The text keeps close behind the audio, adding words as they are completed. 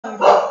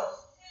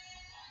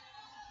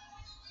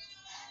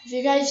If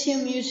you guys hear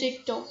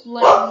music, don't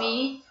blame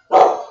me.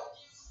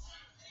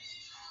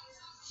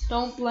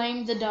 Don't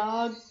blame the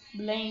dog,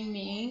 blame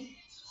me.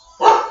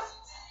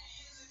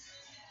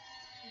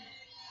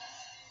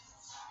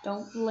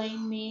 Don't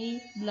blame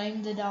me,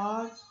 blame the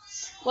dog.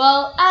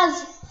 Well,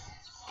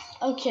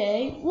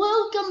 okay,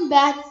 welcome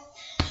back,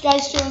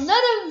 guys, to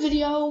another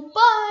video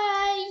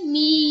by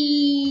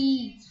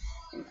me.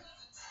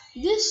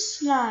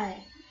 This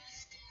night,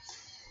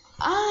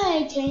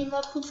 I came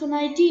up with an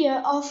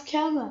idea off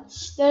camera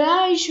that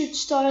I should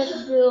start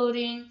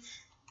building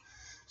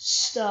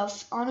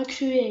stuff on a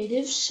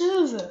creative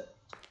server.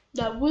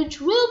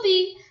 Which will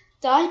be,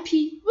 the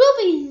IP will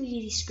be in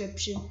the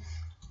description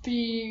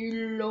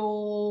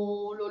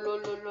below.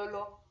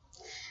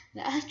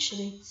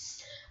 Actually,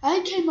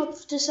 I came up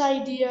with this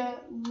idea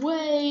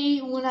way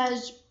when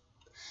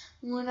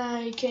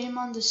I came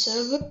on the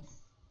server,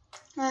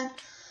 and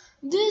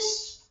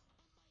this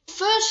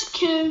first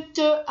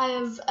character I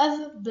have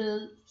ever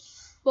built.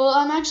 Well,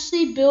 I'm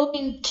actually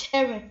building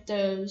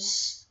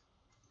characters,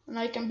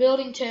 like I'm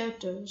building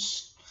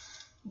characters.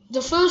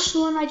 The first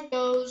one I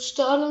chose,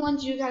 the other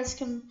ones you guys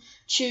can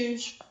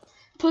choose.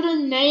 Put a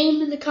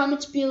name in the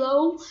comments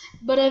below,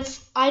 but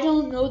if I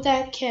don't know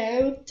that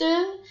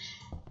character,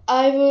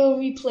 I will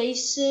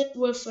replace it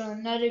with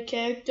another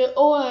character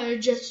or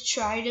just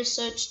try to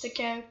search the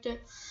character.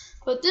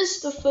 But this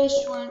is the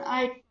first one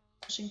I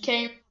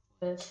came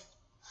with.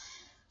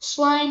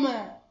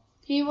 Slimer.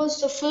 He was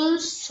the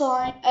first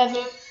slime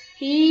ever.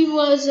 He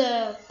was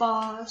a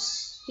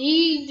boss.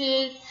 He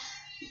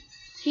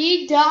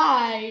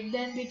died,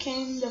 then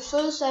became the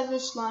first ever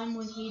slime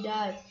when he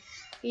died.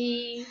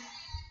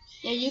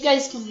 Yeah, you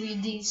guys can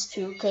read these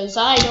too, because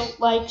I don't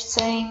like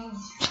saying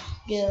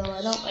Gil.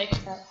 I don't like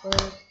that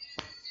word.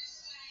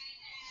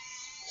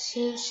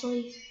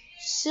 Seriously?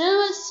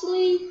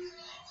 Seriously?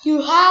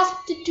 You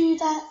have to do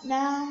that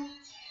now?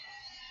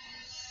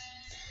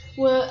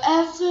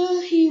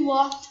 Wherever he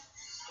walked,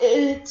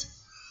 it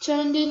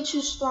turned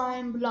into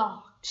slime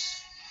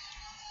blocks.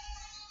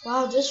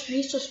 Wow, this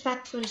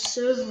retrospect for the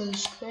server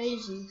is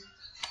crazy.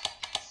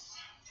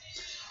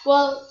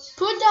 Well,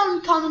 put down in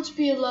the comments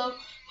below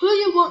who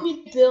you want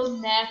me to build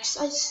next.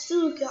 I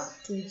still got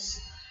this.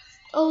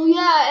 Oh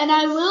yeah, and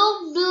I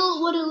will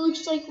build what it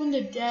looks like when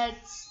they're dead.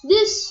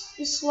 This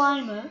is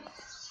Slimer.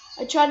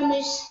 I tried to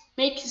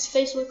make his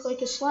face look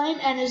like a slime,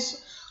 and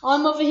his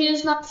arm over here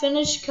is not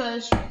finished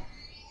because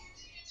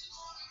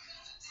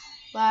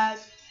lag.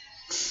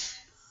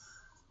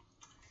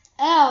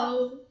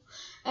 Ow.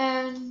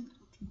 And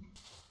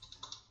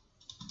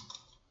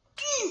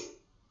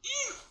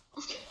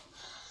okay.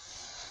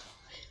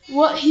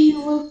 What he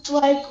looked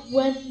like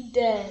when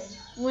dead.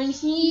 I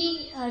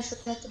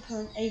forgot to put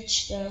an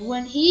H there.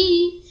 When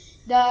he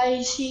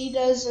dies, he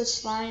does a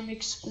slime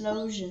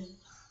explosion.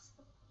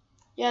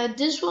 Yeah,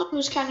 this one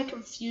was kind of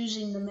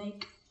confusing to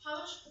make. How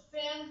much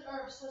fans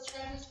or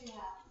subscribers do you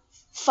have?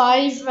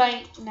 5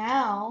 right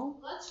now.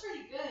 Well, that's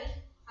pretty good,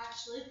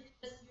 actually,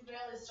 because you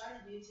barely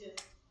started YouTube.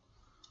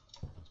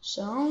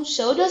 So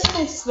does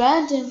my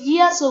friend, and he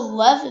has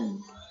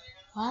 11.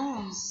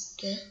 Wow.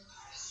 Okay.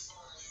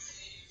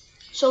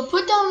 So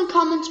put down in the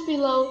comments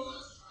below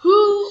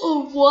who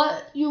or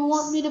what you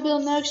want me to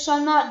build next.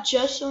 I'm not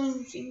just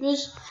showing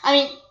fingers. I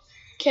mean,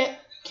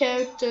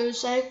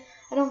 characters. I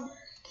don't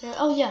care.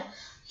 Oh yeah.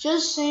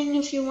 Just saying,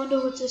 if you wonder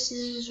what this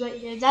is right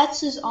here. That's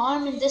his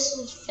arm, and this is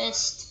his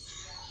fist.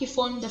 He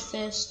formed a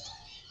fist.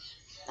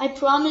 I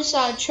promise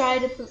I'd try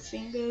to put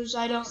fingers.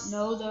 I don't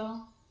know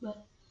though.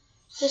 But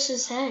this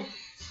is head.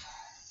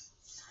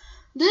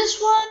 This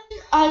one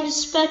I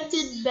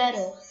expected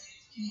better.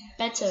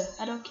 I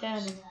don't care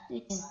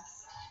anymore.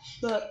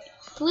 But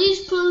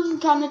please put in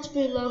the comments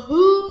below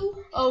who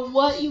or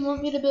what you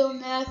want me to build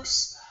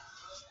next.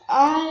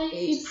 I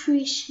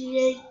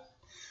appreciate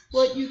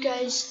what you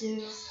guys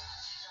do.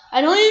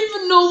 I don't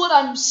even know what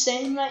I'm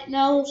saying right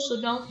now,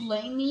 so don't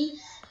blame me.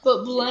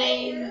 But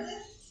blame.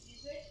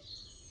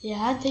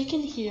 Yeah, they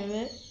can hear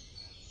it.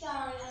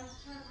 Sorry,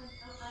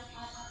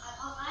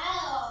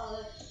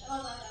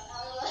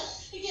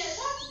 you can't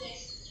talk today.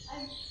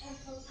 I'm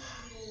posting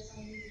videos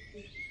on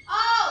Musical.ly.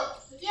 Oh!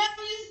 If you have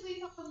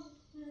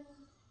Musical.ly,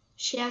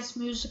 She has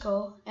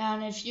Musical,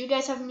 and if you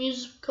guys have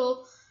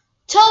Musical,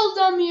 tell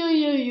them your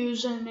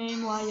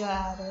username while you're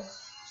at it.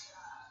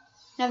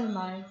 Never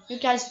mind, you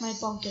guys might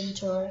bump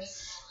into it.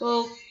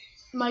 Well,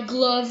 my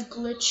glove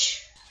glitch.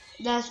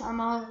 I'm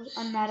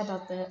mad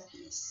about that.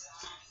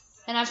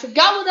 And I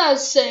forgot what I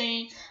was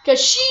saying because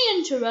she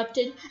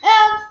interrupted.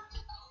 And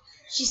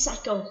she's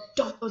psycho.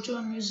 Don't go to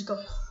a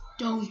musical.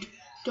 Don't.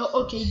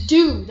 Okay,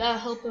 do. That'll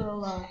help her a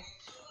lot.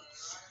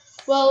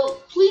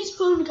 Well, please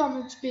put in the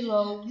comments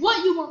below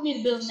what you want me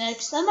to build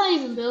next. I might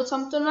even build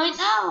something right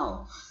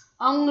now.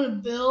 I'm gonna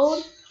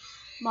build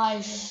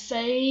my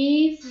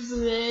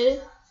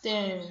favorite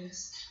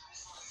things.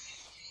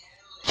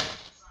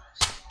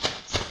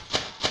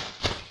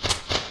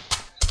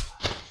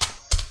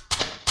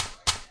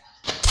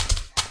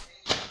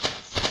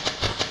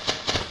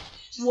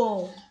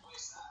 Whoa.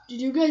 Did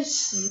you guys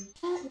see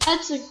that?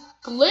 That's a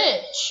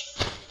glitch.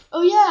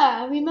 Oh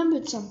yeah, I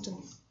remembered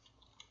something.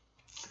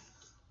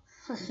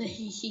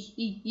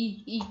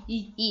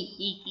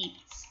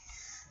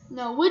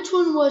 No, which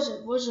one was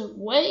it? Was it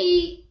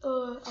wait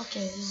or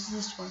okay? It's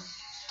this one.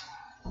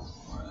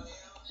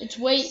 It's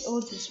wait or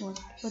this one,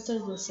 but they're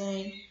the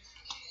same.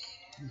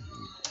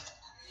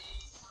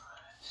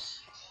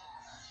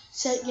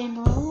 Set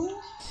game roll.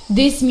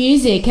 This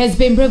music has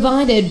been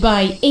provided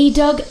by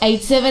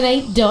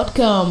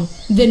edog878.com,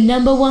 the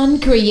 #1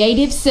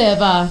 creative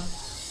server.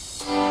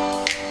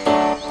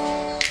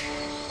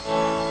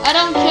 I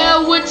don't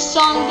care which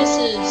song this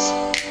is.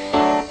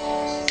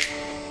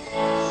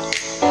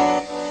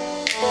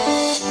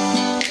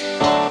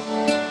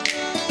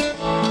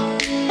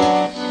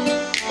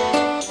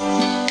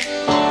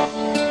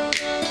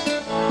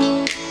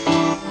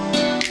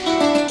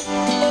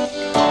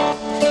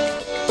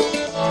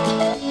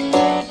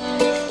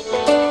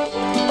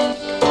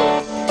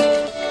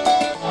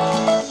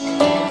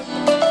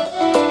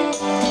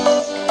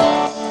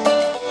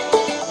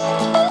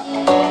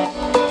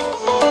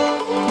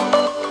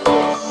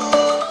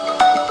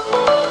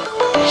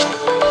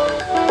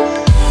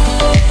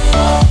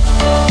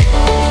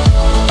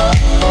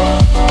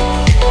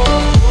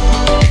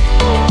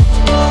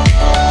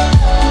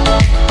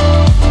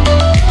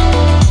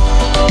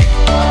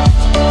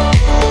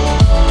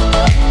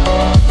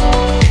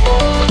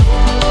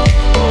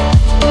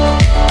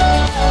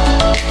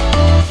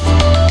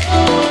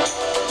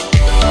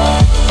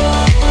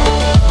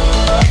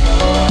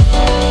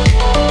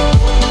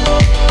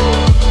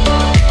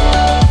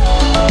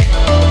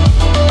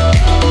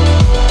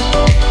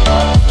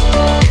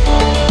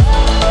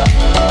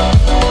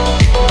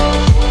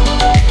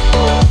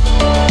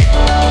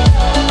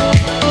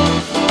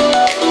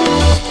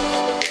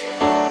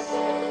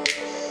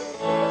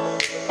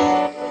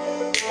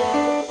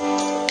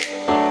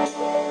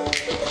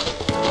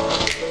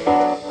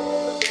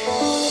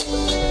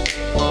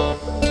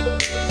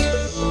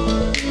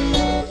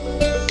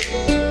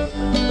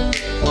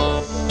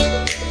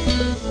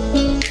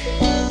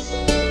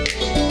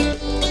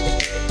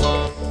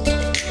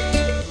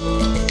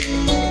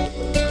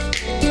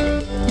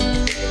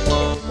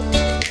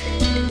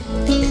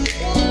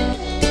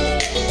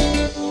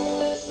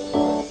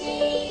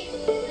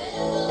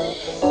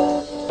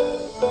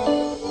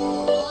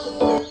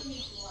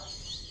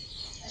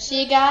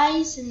 See you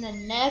guys in the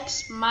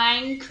next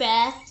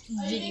Minecraft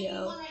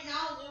video.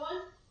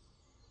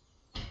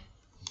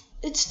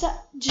 It's the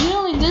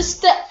Julie, this is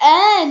the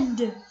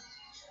end.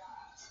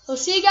 I'll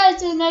see you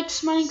guys in the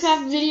next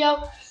Minecraft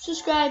video.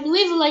 Subscribe,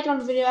 leave a like on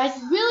the video. I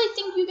really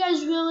think you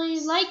guys really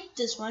like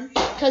this one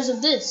because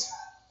of this.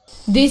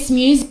 This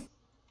music.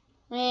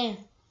 Man.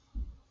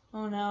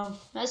 Oh no,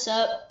 mess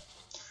up.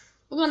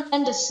 We're gonna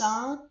end the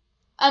song.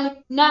 I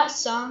mean, not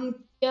song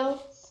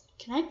video.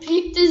 Can I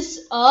pick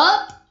this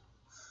up?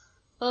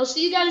 I'll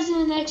see you guys in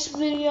the next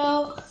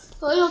video.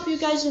 I hope you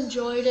guys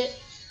enjoyed it.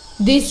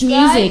 This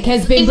music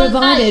has been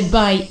provided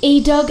by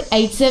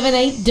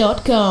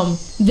edog878.com,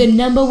 the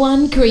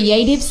 #1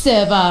 creative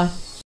server.